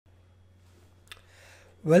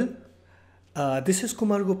Well, this is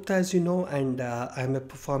Kumar Gupta, as you know, and I'm a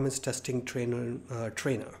performance testing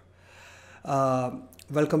trainer. Uh,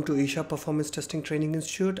 Welcome to Isha Performance Testing Training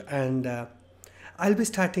Institute, and I'll be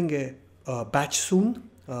starting a batch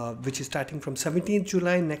soon, which is starting from 17th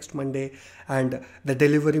July next Monday, and the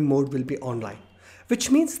delivery mode will be online,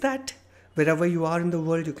 which means that wherever you are in the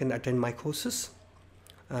world, you can attend my courses.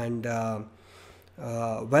 And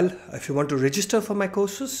well, if you want to register for my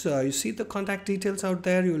courses, you see the contact details out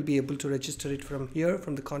there. You will be able to register it from here,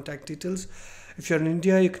 from the contact details. If you're in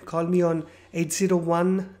India, you can call me on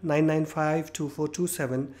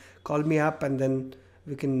 801-995-2427. Call me up, and then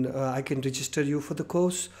I can register you for the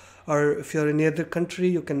course. Or if you're in any other country,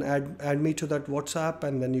 you can add me to that WhatsApp,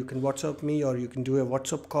 and then you can WhatsApp me, or you can do a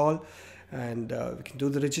WhatsApp call, and we can do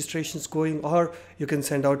the registrations going, or you can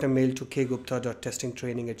send out a mail to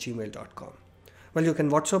kgupta.testingtraining@gmail.com. Well, you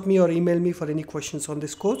can WhatsApp me or email me for any questions on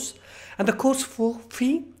this course. And the course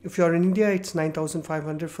fee, if you're in India, it's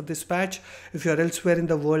 $9,500 for this batch. If you're elsewhere in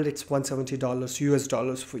the world, it's $170 US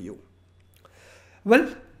dollars for you. Well,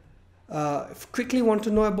 if you quickly want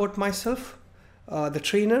to know about myself, the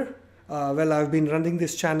trainer. Well, I've been running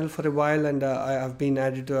this channel for a while, and I have been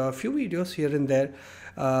added a few videos here and there.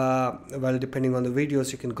 Well, depending on the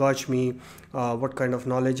videos, you can gauge me what kind of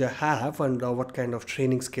knowledge I have and what kind of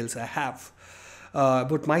training skills I have.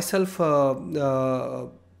 About myself,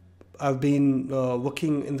 I've been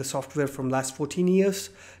working in the software from last 14 years.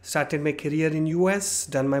 Started my career in US,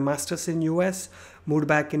 done my masters in US, moved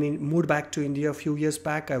back to India a few years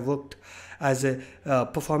back. I worked as a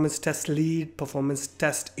performance test lead, performance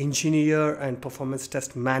test engineer, and performance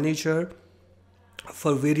test manager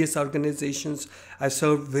for various organizations. I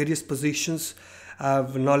served various positions. I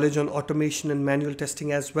have knowledge on automation and manual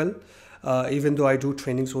testing as well, even though I do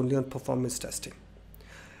trainings only on performance testing.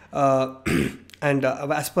 And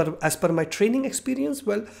as per my training experience,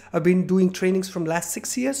 well, I've been doing trainings from last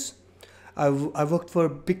 6 years. I've worked for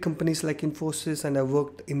big companies like Infosys, and I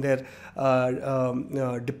worked in their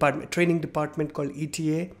training department called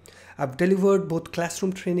ETA. I've delivered both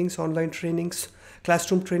classroom trainings, online trainings,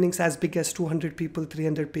 classroom trainings as big as 200 people,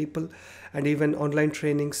 300 people, and even online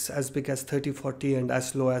trainings as big as 30, 40, and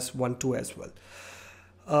as low as 1, 2 as well.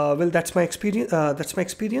 Well, that's my experience.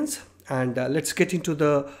 And let's get into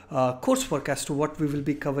the coursework as to what we will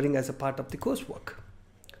be covering as a part of the coursework.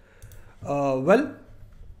 Well,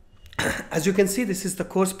 as you can see, this is the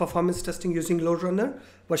course Performance Testing Using LoadRunner,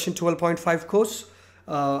 version 12.5 course.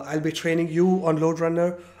 I'll be training you on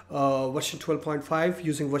LoadRunner version 12.5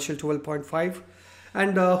 using version 12.5.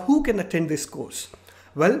 And who can attend this course?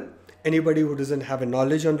 Well, anybody who doesn't have a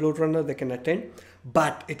knowledge on LoadRunner, they can attend.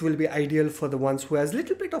 But it will be ideal for the ones who has a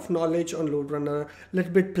little bit of knowledge on LoadRunner,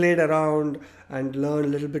 little bit played around and learn a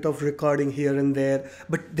little bit of recording here and there,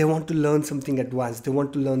 but they want to learn something advanced. They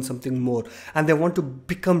want to learn something more, and they want to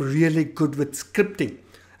become really good with scripting.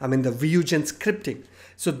 I mean, the VueGen scripting.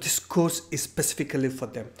 So this course is specifically for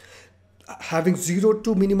them. Having 0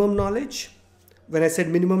 to minimum knowledge. When I said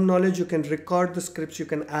minimum knowledge, you can record the scripts, you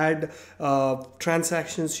can add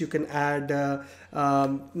transactions, you can add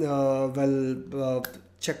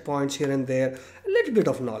checkpoints here and there, a little bit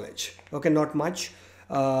of knowledge. Okay, not much.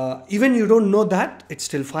 Even you don't know that, it's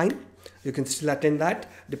still fine. You can still attend that.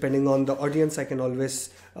 Depending on the audience, I can always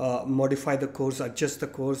modify the course, adjust the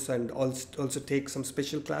course, and also take some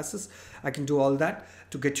special classes. I can do all that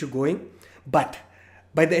to get you going. But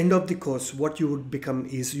by the end of the course, what you would become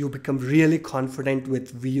is you become really confident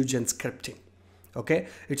with VueGen scripting. Okay,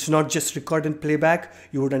 it's not just record and playback.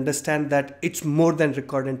 You would understand that it's more than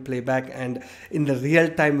record and playback, and in the real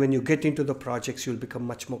time when you get into the projects, you'll become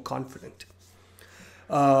much more confident.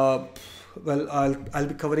 Well, I'll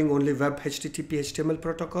be covering only web HTTP HTML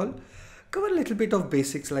protocol. Cover a little bit of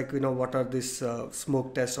basics like, what are this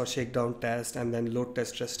smoke test or shakedown test, and then load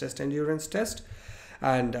test, stress test, endurance test,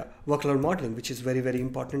 and workload modeling, which is very, very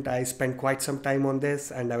important. I spent quite some time on this,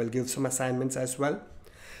 and I will give some assignments as well.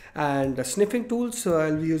 And sniffing tools, so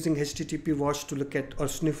I'll be using HTTP watch to look at or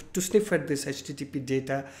sniff at this HTTP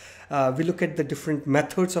data. We look at the different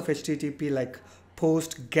methods of HTTP, like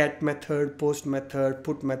post, get method, post method,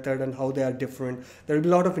 put method, and how they are different. There will be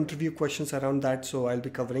a lot of interview questions around that, so I'll be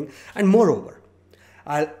covering. And moreover,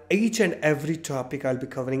 each and every topic I'll be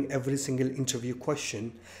covering every single interview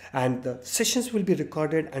question, and the sessions will be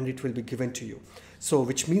recorded and it will be given to you. So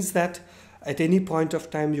which means that at any point of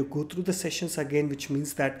time you go through the sessions again, which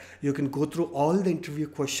means that you can go through all the interview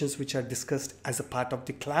questions which are discussed as a part of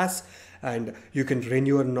the class, and you can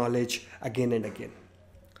renew your knowledge again and again.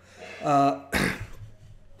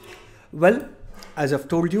 Well, As I've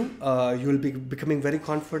told you, you will be becoming very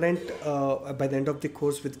confident by the end of the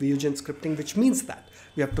course with Vusion scripting, which means that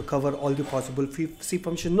we have to cover all the possible C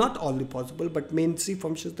functions, not all the possible, but main C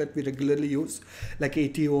functions that we regularly use, like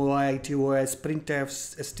ATOI, ITOS, printf,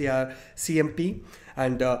 str, CMP,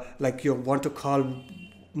 and like you want to call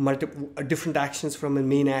multiple different actions from a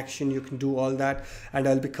main action, you can do all that. And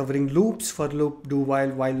I'll be covering loops, for loop, do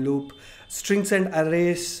while loop, strings and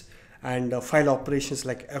arrays, and file operations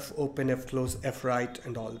like fopen, fclose, fwrite,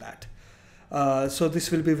 and all that. So this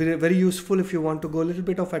will be very, very useful if you want to go a little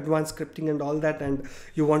bit of advanced scripting and all that, and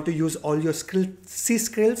you want to use all your C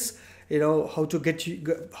skills. You know how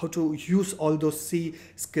to use all those C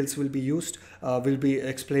skills will be used, will be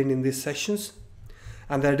explained in these sessions.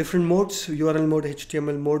 And there are different modes: URL mode,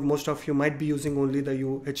 HTML mode. Most of you might be using only the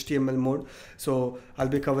HTML mode. So I'll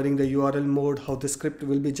be covering the URL mode, how the script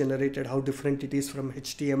will be generated, how different it is from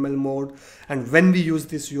HTML mode, and when we use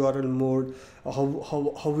this URL mode,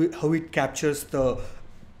 how it captures the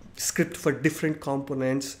script for different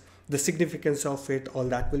components, the significance of it, all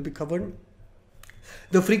that will be covered.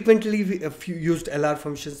 The frequently used LR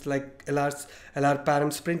functions like LR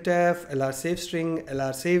params printf, LR save string,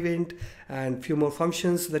 LR save int, and few more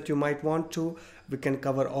functions that you might want to, we can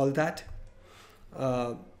cover all that.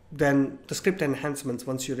 Then the script enhancements,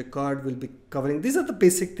 once you record, we'll be covering. These are the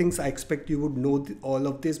basic things. I expect you would know all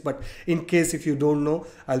of this, but in case if you don't know,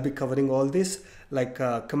 I'll be covering all this, like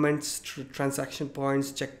comments, transaction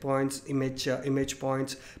points, checkpoints, image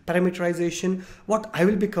points, parameterization. What I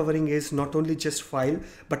will be covering is not only just file,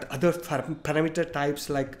 but other parameter types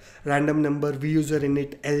like random number, vuser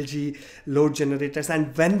init, LG, load generators,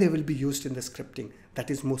 and when they will be used in the scripting.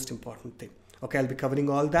 That is most important thing. Okay, I'll be covering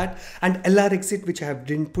all that. And LR exit, which I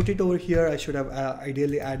didn't put it over here. I should have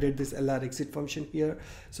ideally added this LR exit function here.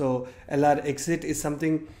 So LR exit is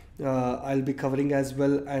something I'll be covering as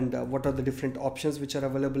well. And what are the different options which are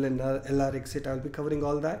available in LR exit, I'll be covering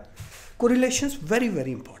all that. Correlations, very,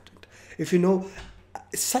 very important. If you know,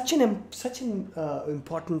 such an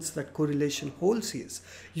importance that correlation holds is,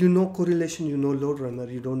 you know correlation, you know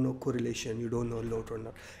LoadRunner, you don't know correlation, you don't know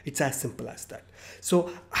LoadRunner. It's as simple as that.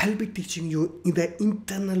 So I'll be teaching you in the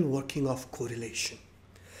internal working of correlation,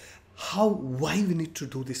 why we need to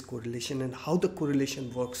do this correlation and how the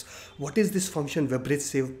correlation works. What is this function WebRage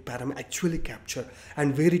save param actually capture,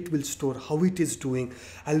 and where it will store, how it is doing.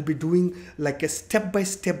 I'll be doing like a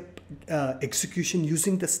step-by-step execution.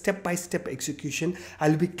 Using the step-by-step execution,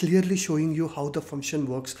 I'll be clearly showing you how the function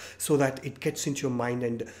works so that it gets into your mind,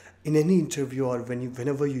 and in any interview or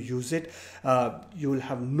whenever you use it, you will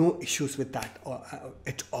have no issues with that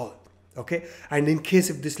at all. Okay, and in case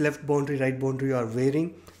if this left boundary, right boundary are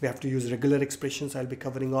varying, we have to use regular expressions. I'll be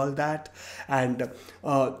covering all that. And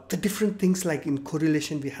the different things, like in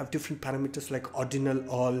correlation, we have different parameters like ordinal,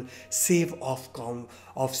 all, save off count,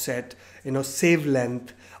 offset, save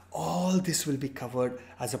length. All this will be covered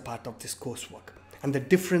as a part of this coursework. And the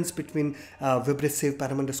difference between WebRage save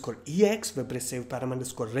param underscore ex, WebRage save param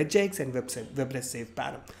underscore regex, and WebRage save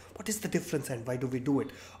param. What is the difference and why do we do it?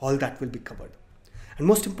 All that will be covered. And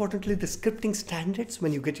most importantly, the scripting standards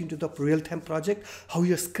when you get into the real-time project, how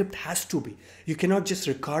your script has to be. You cannot just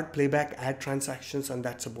record, playback, add transactions, and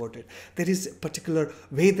that's about it. There is a particular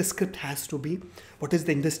way the script has to be. What is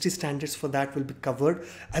the industry standards for that will be covered.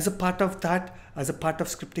 As a part of that, as a part of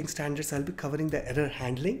scripting standards, I'll be covering the error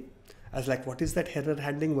handling. As like, what is that error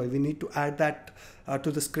handling, why we need to add that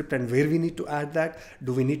to the script, and where we need to add that.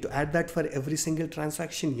 Do we need to add that for every single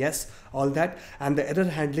transaction? Yes, all that. And the error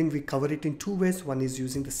handling, we cover it in two ways. One is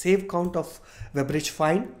using the save count of WebRage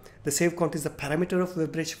find. The save count is the parameter of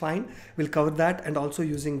WebRage find. We'll cover that, and also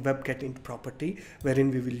using webGetInt property,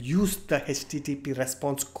 wherein we will use the HTTP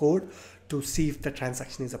response code to see if the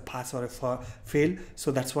transaction is a pass or a fail.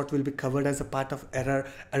 So that's what will be covered as a part of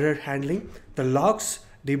error handling. The logs,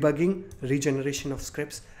 debugging, regeneration of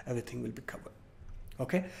scripts, everything will be covered.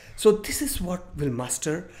 Okay, so this is what we'll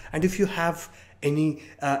master. And if you have any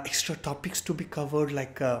extra topics to be covered,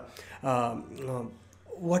 like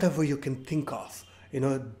whatever you can think of,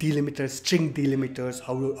 delimiters, string delimiters,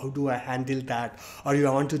 how do I handle that? Or you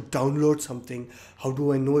want to download something, how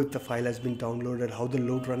do I know if the file has been downloaded? How the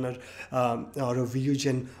LoadRunner or a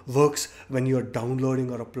Vusion works when you're downloading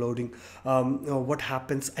or uploading? What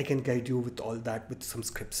happens? I can guide you with all that, with some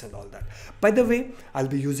scripts and all that. By the way, I'll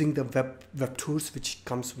be using the web tools which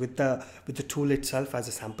comes with the tool itself as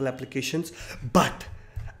a sample applications, but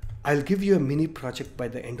I'll give you a mini project by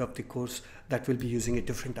the end of the course that will be using a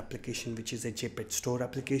different application, which is a JPEG store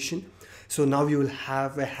application. So now you will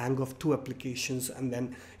have a hang of two applications, and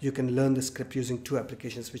then you can learn the script using two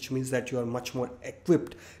applications, which means that you are much more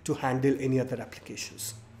equipped to handle any other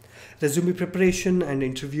applications. Resume preparation and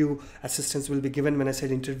interview assistance will be given. When I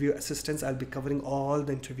said interview assistance, I'll be covering all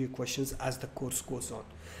the interview questions as the course goes on.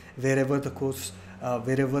 Wherever the course,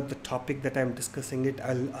 wherever the topic that I'm discussing it,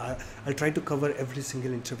 I'll try to cover every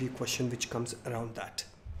single interview question which comes around that.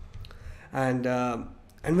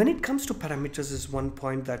 And when it comes to parameters, is one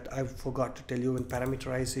point that I forgot to tell you. In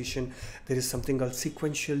parameterization, there is something called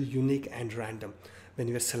sequential, unique, and random when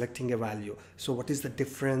you are selecting a value. So what is the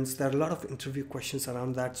difference? There are a lot of interview questions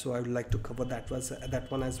around that, so I would like to cover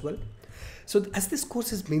that one as well. So as this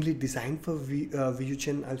course is mainly designed for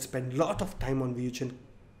VUGen, I'll spend a lot of time on VUGen,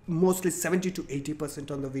 mostly 70 to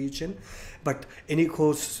 80% on the VUGen, but any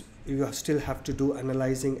course you still have to do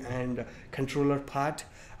analyzing and controller part.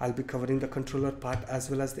 I'll be covering the controller part as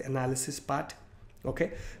well as the analysis part.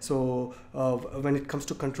 Okay, so when it comes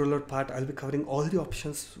to controller part, I'll be covering all the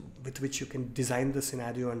options with which you can design the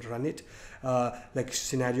scenario and run it, like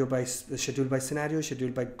schedule by scenario, schedule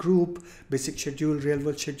by group, basic schedule, real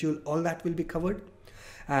world schedule, all that will be covered.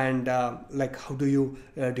 And like how do you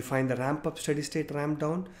define the ramp up, steady state, ramp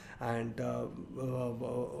down, and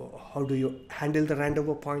how do you handle the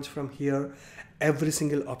randover points from here. Every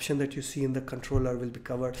single option that you see in the controller will be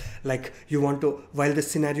covered. Like you want to, while the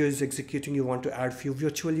scenario is executing, you want to add few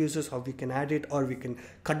virtual users, how we can add it, or we can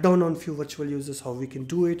cut down on few virtual users, how we can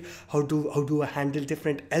do it, how do I handle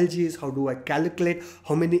different LGs, how do I calculate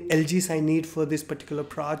how many LGs I need for this particular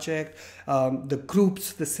project, the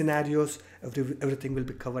groups, the scenarios, everything will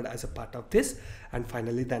be covered as a part of this. And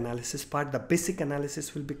finally, the analysis part, the basic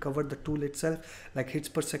analysis will be covered, the tool itself, like hits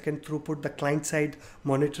per second, throughput, the client side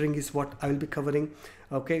monitoring is what I will be covering.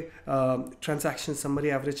 Okay, transaction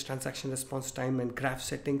summary, average transaction response time, and graph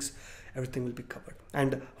settings, everything will be covered.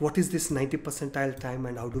 And what is this 90 percentile time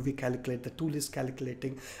and how do we calculate? The tool is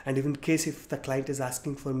calculating. And even in case if the client is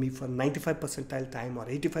asking for me for 95 percentile time or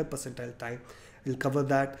 85 percentile time, we'll cover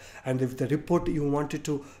that. And if the report you wanted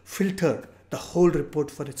to filter the whole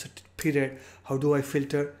report for a certain period, how do I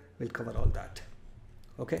filter? We'll cover all that.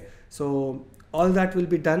 Okay, so all that will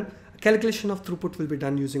be done. Calculation of throughput will be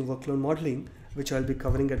done using workload modeling, which I'll be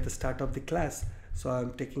covering at the start of the class. So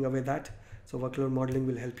I'm taking away that. So workload modeling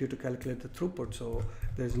will help you to calculate the throughput. So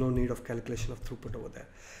there's no need of calculation of throughput over there.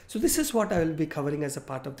 So this is what I will be covering as a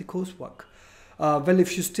part of the coursework. Well,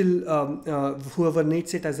 if you still, whoever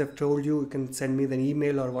needs it, as I've told you, you can send me the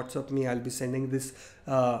email or WhatsApp me. I'll be sending this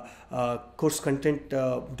course content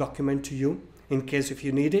document to you in case if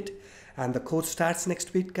you need it. And the course starts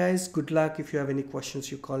next week, guys. Good luck. If you have any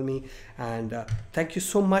questions, you call me. And thank you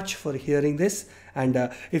so much for hearing this. And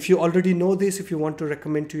if you already know this, if you want to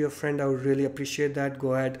recommend to your friend, I would really appreciate that.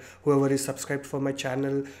 Go ahead. Whoever is subscribed for my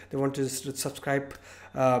channel, they want to subscribe,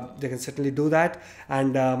 they can certainly do that.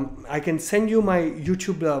 And I can send you my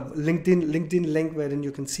YouTube LinkedIn link, wherein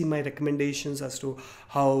you can see my recommendations as to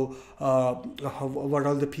how what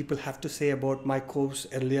all the people have to say about my course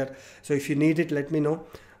earlier. So if you need it, let me know.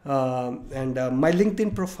 My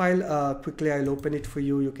LinkedIn profile, quickly I'll open it for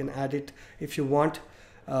you. You can add it if you want.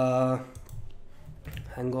 Hang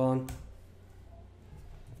on.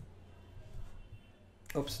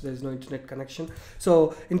 Oops, there's no internet connection.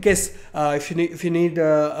 So in case if you need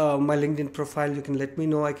my LinkedIn profile, you can let me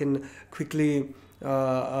know. I can quickly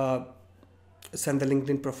send the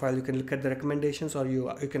LinkedIn profile. You can look at the recommendations, or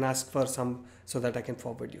you can ask for some so that I can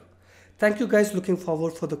forward you. Thank you, guys. Looking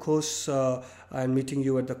forward for the course and meeting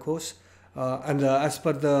you at the course. As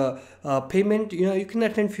per the payment, you can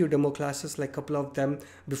attend few demo classes, like a couple of them,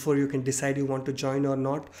 before you can decide you want to join or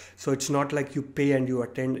not. So it's not like you pay and you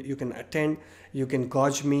attend. You can attend, you can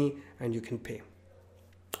gauge me, and you can pay.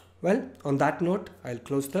 Well, on that note, I'll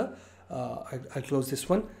close this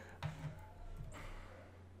one.